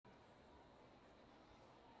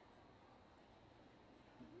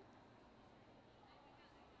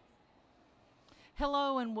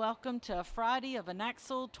Hello and welcome to Friday of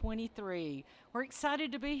INACSL 23. We're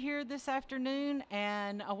excited to be here this afternoon,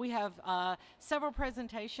 and we have several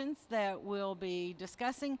presentations that we'll be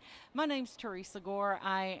discussing. My name's Teresa Gore.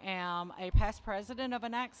 I am a past president of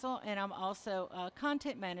INACSL, and I'm also a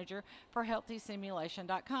content manager for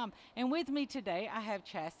HealthySimulation.com. And with me today, I have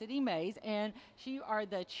Chastity Mays, and you are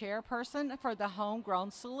the chairperson for the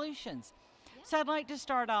HomeGrown Solutions. So I'd like to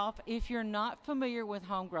start off, if you're not familiar with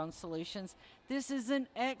HomeGrown Solutions, this is an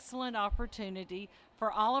excellent opportunity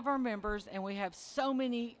for all of our members, and we have so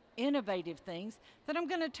many innovative things that I'm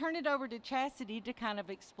going to turn it over to Chastity to kind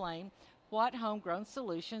of explain what HomeGrown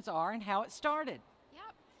Solutions are and how it started.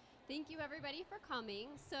 Yep. Thank you everybody for coming.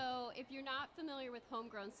 So if you're not familiar with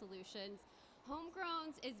HomeGrown Solutions,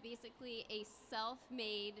 HomeGrown's is basically a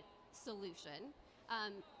self-made solution.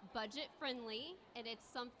 Budget friendly, and it's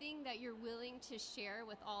something that you're willing to share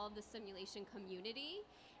with all of the simulation community.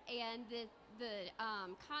 And the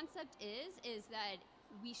concept is that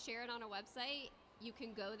we share it on a website. You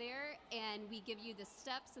can go there and we give you the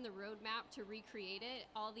steps and the roadmap to recreate it,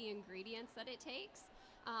 all the ingredients that it takes.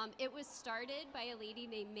 It was started by a lady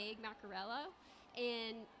named Meg Macarello.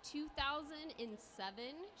 In 2007,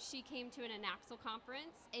 she came to an INACSL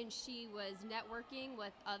conference and she was networking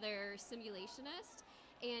with other simulationists,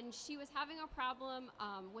 and she was having a problem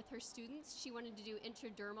with her students. She wanted to do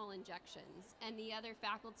intradermal injections, and the other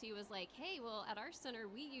faculty was like, hey, well, at our center,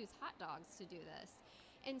 we use hot dogs to do this.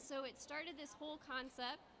 And so it started this whole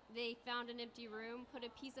concept. They found an empty room, put a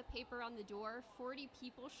piece of paper on the door, 40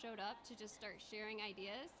 people showed up to just start sharing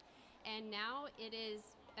ideas, and now it is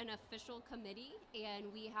an official committee, and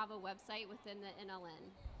we have a website within the NLN.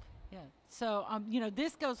 Yeah, so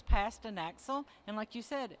this goes past INACSL, and like you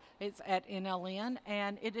said, it's at NLN,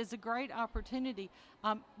 and it is a great opportunity.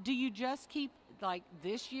 Do you just keep like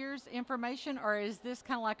this year's information, or is this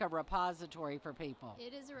kind of like a repository for people?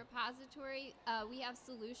 It is a repository. We have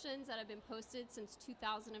solutions that have been posted since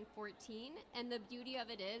 2014, and the beauty of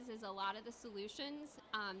it is a lot of the solutions,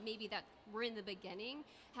 maybe that were in the beginning,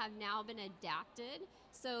 have now been adapted.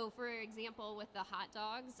 So for example, with the hot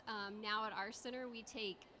dogs, now at our center we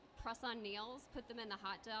take press-on nails, put them in the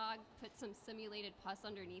hot dog, put some simulated pus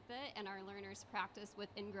underneath it, and our learners practice with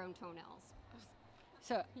ingrown toenails.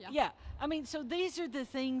 So, yeah, I mean, so these are the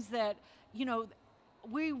things that,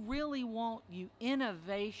 we really want your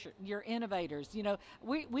innovators.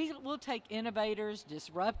 We will take innovators,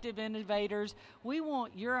 disruptive innovators. We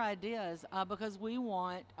want your ideas because we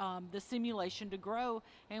want the simulation to grow,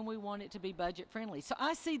 and we want it to be budget friendly. So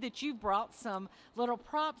I see that you brought some little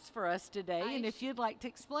props for us today, and if you'd like to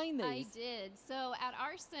explain these. I did. So at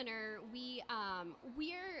our center,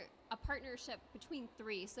 we're a partnership between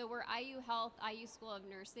three. So we're IU Health, IU School of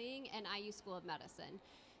Nursing, and IU School of Medicine.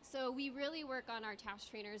 So we really work on our task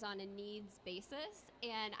trainers on a needs basis,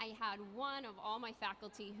 and I had one of all my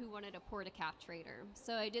faculty who wanted a porta-calf trainer.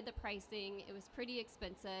 So I did the pricing. It was pretty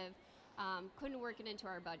expensive. Couldn't work it into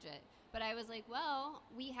our budget. But I was like, well,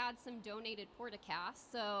 we had some donated porta-calves.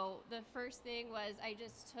 So the first thing was I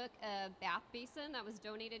just took a bath basin that was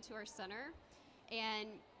donated to our center and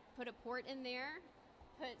put a port in there,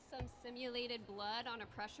 put some simulated blood on a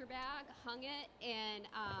pressure bag, hung it, and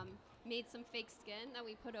made some fake skin that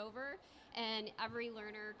we put over, and every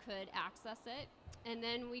learner could access it. And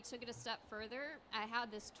then we took it a step further. I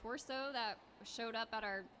had this torso that showed up at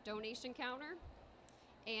our donation counter,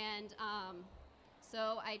 and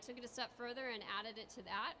so I took it a step further and added it to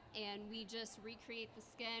that, and we just recreate the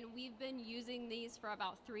skin. We've been using these for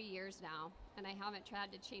about 3 years now, and I haven't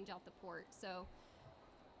tried to change out the port. So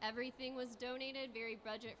everything was donated, very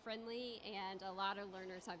budget friendly, and a lot of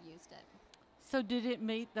learners have used it. So did it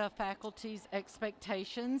meet the faculty's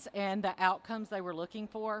expectations and the outcomes they were looking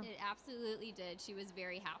for? It absolutely did. She was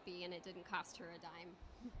very happy, and it didn't cost her a dime.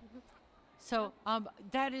 So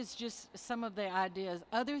that is just some of the ideas.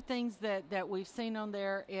 Other things that we've seen on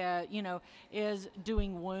there, is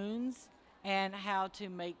doing wounds and how to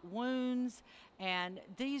make wounds. And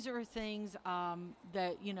these are things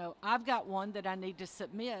that, I've got one that I need to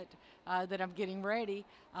submit that I'm getting ready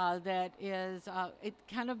that is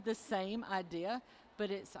kind of the same idea, but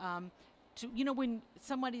it's, when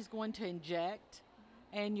somebody's going to inject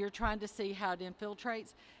and you're trying to see how it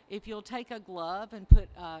infiltrates, if you'll take a glove and put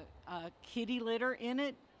kitty litter in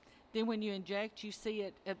it, then when you inject, you see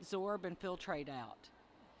it absorb and filtrate out.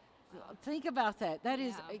 Think about that.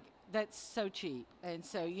 That's so cheap, and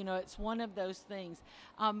so it's one of those things.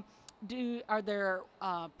 Are there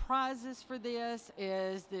prizes for this?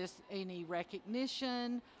 Is this any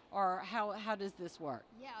recognition, or how does this work?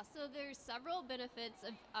 Yeah, so there's several benefits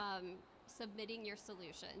of submitting your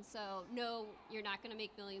solution. So no, you're not going to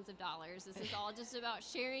make millions of dollars. This is all just about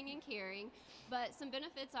sharing and caring. But some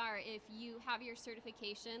benefits are if you have your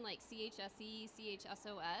certification like CHSE,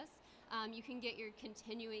 CHSOS, you can get your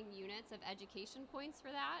continuing units of education points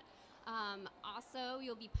for that. Also,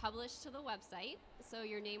 you'll be published to the website, so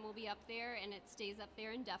your name will be up there and it stays up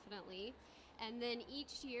there indefinitely. And then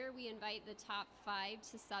each year we invite the top 5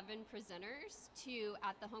 to 7 presenters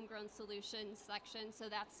at the Homegrown Solutions section. So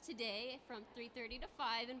that's today from 3:30 to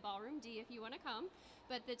 5 in Ballroom D if you want to come.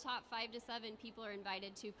 But the top 5 to 7 people are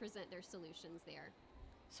invited to present their solutions there.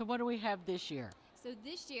 So what do we have this year? So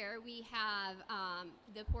this year we have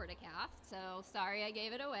the portacath. So sorry I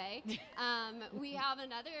gave it away. We have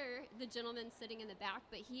the gentleman sitting in the back,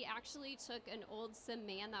 but he actually took an old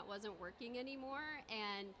Sim-Man that wasn't working anymore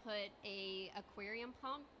and put a aquarium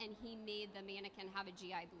pump, and he made the mannequin have a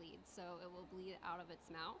GI bleed, so it will bleed out of its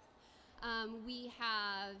mouth. We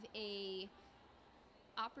have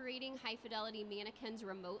operating high fidelity mannequins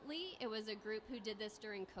remotely. It was a group who did this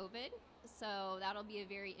during COVID, so that'll be a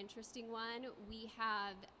very interesting one. We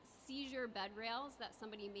have seizure bed rails that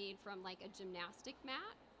somebody made from like a gymnastic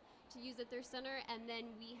mat to use at their center, and then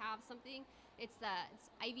we have something, it's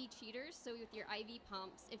IV cheaters. So with your IV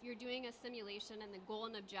pumps, if you're doing a simulation and the goal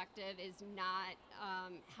and objective is not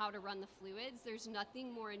how to run the fluids, there's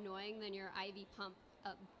nothing more annoying than your IV pump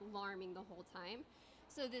alarming the whole time.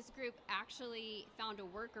 So this group actually found a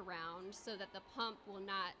workaround so that the pump will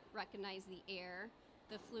not recognize the air.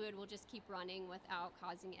 The fluid will just keep running without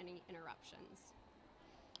causing any interruptions.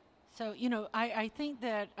 So, I think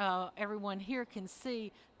that everyone here can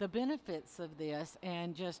see the benefits of this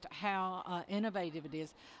and just how innovative it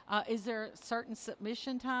is. Is there a certain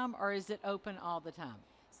submission time, or is it open all the time?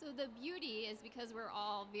 So the beauty is, because we're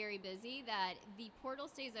all very busy, that the portal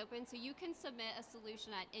stays open, so you can submit a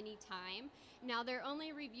solution at any time. Now they're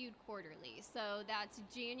only reviewed quarterly, so that's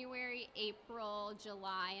January, April,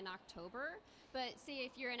 July, and October. But say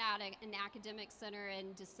if you're at an academic center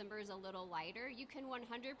and December is a little lighter, you can 100%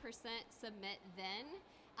 submit then.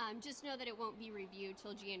 Just know that it won't be reviewed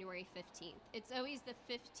till January 15th. It's always the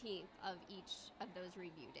 15th of each of those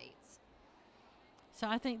review dates. So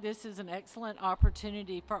I think this is an excellent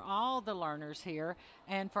opportunity for all the learners here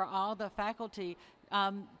and for all the faculty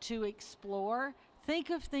to explore. Think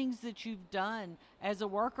of things that you've done as a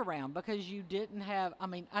workaround, because you didn't have,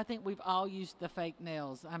 I think we've all used the fake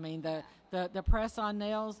nails. The press-on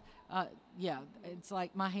nails, it's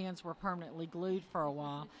like my hands were permanently glued for a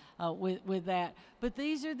while with that. But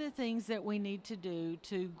these are the things that we need to do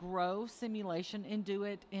to grow simulation and do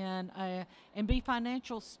it and be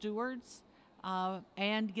financial stewards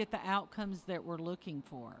and get the outcomes that we're looking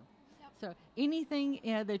for. Yep. So anything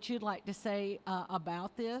that you'd like to say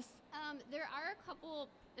about this? There are a couple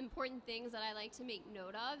important things that I like to make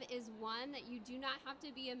note of. Is one, that you do not have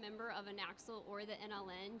to be a member of INACSL or the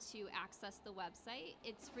NLN to access the website.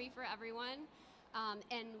 It's free for everyone.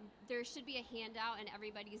 And there should be a handout in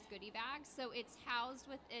everybody's goodie bag. So it's housed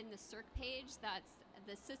within the CIRC page. That's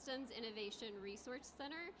the Systems Innovation Resource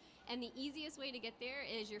Center. And the easiest way to get there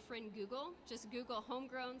is your friend Google. Just Google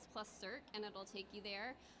Homegrowns plus CIRC and it'll take you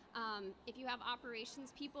there. If you have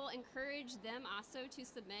operations people, encourage them also to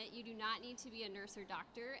submit. You do not need to be a nurse or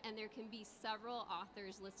doctor, and there can be several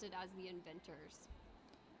authors listed as the inventors.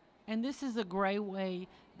 And this is a great way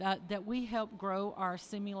that we help grow our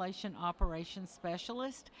simulation operations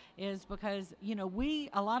specialist, is because, we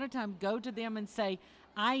a lot of times go to them and say,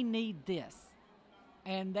 I need this.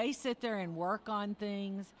 And they sit there and work on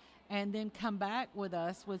things and then come back with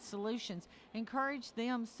us with solutions. Encourage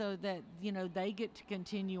them so that, they get to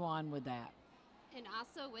continue on with that. And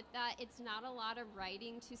also with that, it's not a lot of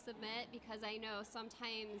writing to submit, because I know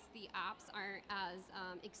sometimes the ops aren't as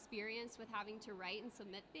experienced with having to write and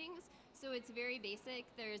submit things. So it's very basic.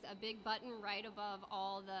 There's a big button right above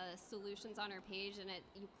all the solutions on our page, and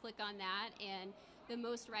you click on that, and the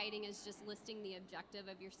most writing is just listing the objective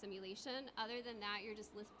of your simulation. Other than that, you're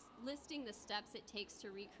just listing the steps it takes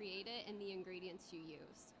to recreate it and the ingredients you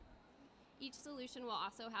use. Each solution will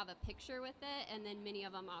also have a picture with it, and then many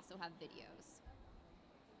of them also have videos.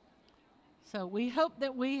 So we hope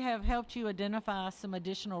that we have helped you identify some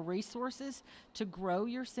additional resources to grow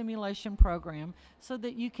your simulation program so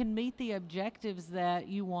that you can meet the objectives that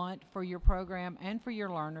you want for your program and for your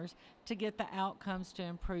learners to get the outcomes to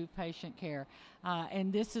improve patient care.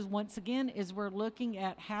 And this is, once again, we're looking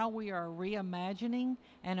at how we are reimagining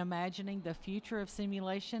and imagining the future of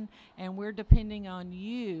simulation, and we're depending on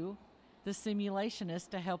you the simulationists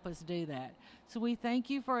to help us do that. So we thank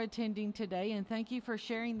you for attending today, and thank you for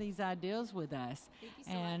sharing these ideas with us. Thank you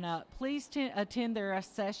so and much. Please attend their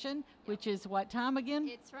session, which is what time again?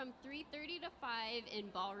 It's from 3:30 to 5 in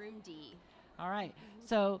Ballroom D. All right.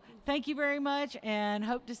 So thank you very much, and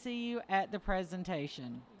hope to see you at the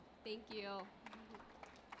presentation. Thank you.